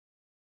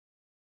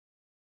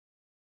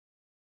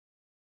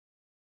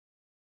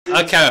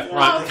Okay,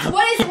 right.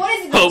 What is it?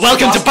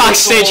 Welcome to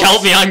Backstage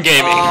Help Me On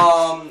Gaming.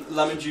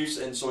 Lemon juice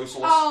and soy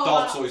sauce. Oh.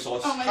 Dark soy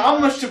sauce. Oh my How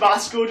God. much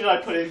Tabasco did I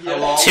put in here?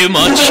 Too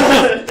much.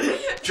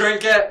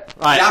 Drink it.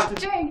 Right. Yeah.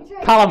 Drink.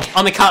 Callum,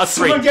 on the count of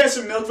 3. Someone get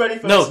some milk ready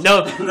first. No.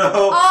 No.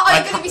 Oh, are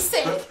you gonna be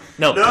sick?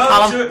 No. No.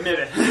 Callum, Do it.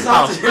 Maybe.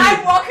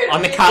 I'm walking.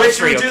 on the count of Wait,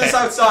 3, should we do this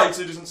okay? outside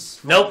so it doesn't...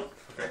 Nope.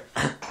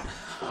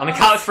 On the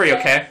count of 3,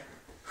 okay?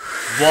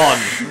 1.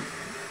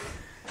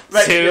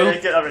 Right, 2.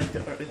 get that ready.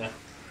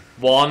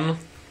 1,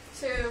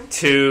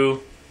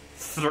 2,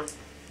 3.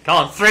 Come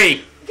on, 3.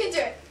 You can do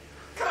it.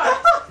 Come on.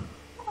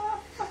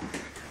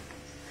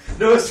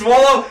 No,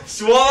 swallow!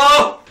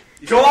 Swallow!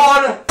 Go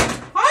on!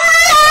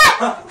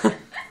 Oh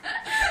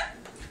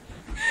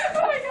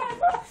my God.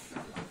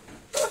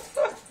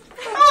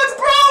 Oh, it's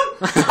brown!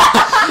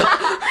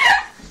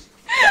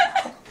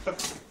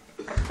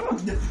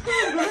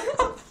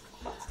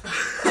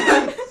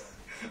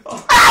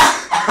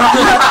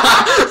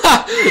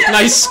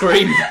 Nice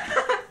scream.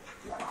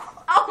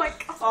 Oh my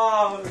God.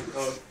 Oh,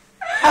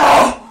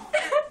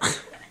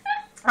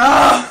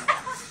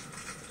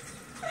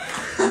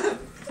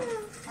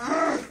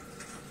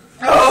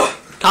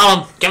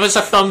 Callum, give us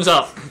a thumbs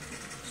up.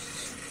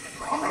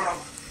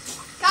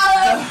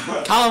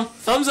 Callum. Callum,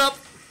 thumbs up.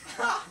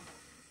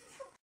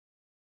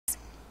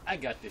 I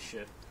got this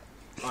shit.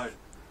 Alright.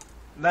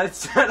 Let it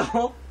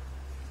settle.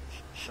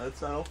 Let it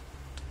settle.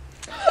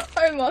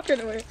 I'm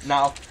walking away.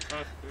 Now.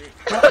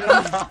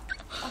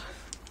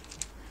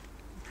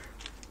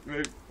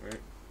 Wait.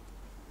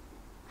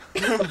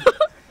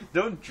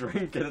 Don't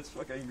drink it, it's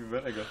fucking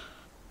vinegar.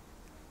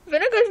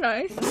 Vinegar's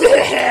nice.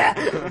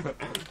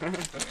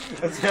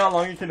 Let's see how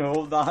long you can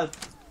hold that.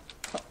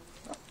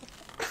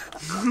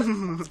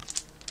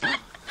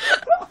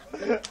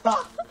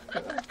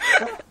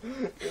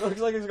 It looks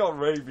like he's got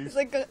rabies. It's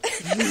like a...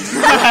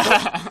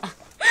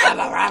 I'm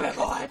a rabbit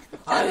boy.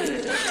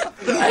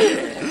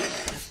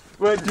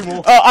 Wait, do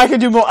more. Oh, I can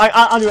do more.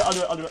 I'll do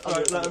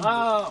it.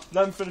 Right,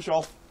 let him finish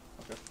off.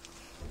 Okay.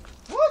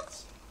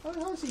 What? How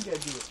does he get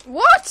to do it?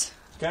 What?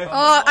 Okay.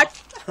 Oh,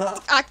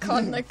 I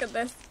can't look at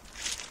this.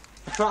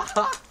 I'm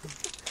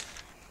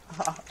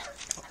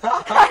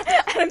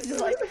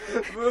just like...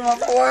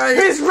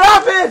 He's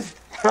rapid!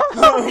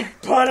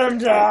 Put him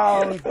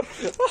down!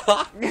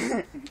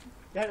 You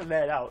had to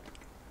let it out.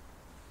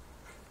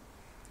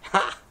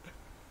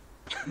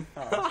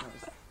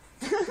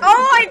 Oh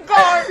my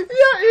God!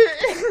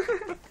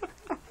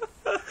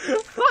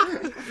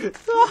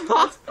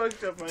 That's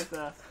fucked up right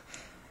there.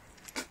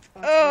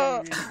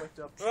 Oh.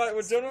 Right,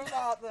 we're done with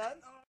that then.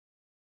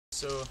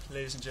 So,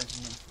 ladies and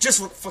gentlemen,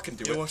 Just fucking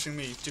do you're it. watching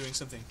me doing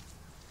something.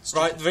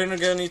 Right, the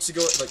vinegar needs to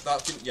go like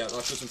that. Yeah, that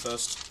goes in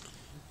first.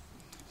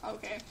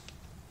 Okay.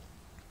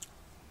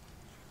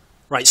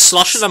 Right,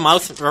 slosh the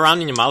mouth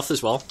around in your mouth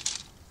as well.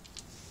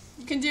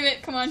 You can do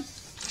it, come on.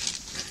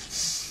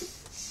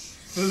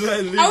 I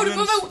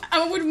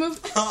I would move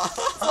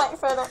slightly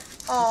further.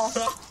 Oh.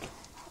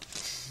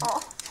 Oh.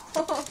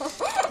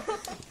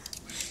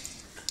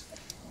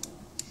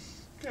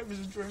 Get me a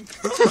drink.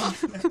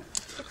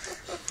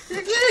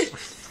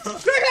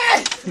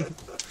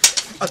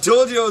 I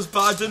told you it was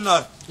bad, didn't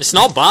I? It's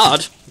not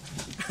bad.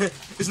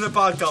 Isn't it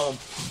bad, Callum?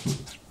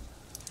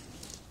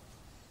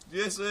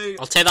 Yes, eh?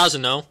 I'll take that as a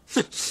no.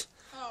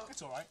 Oh.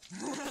 It's alright.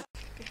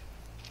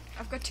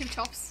 I've got 2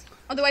 tops.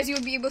 Otherwise you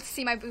would be able to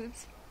see my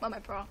boobs. Well, my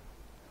bra.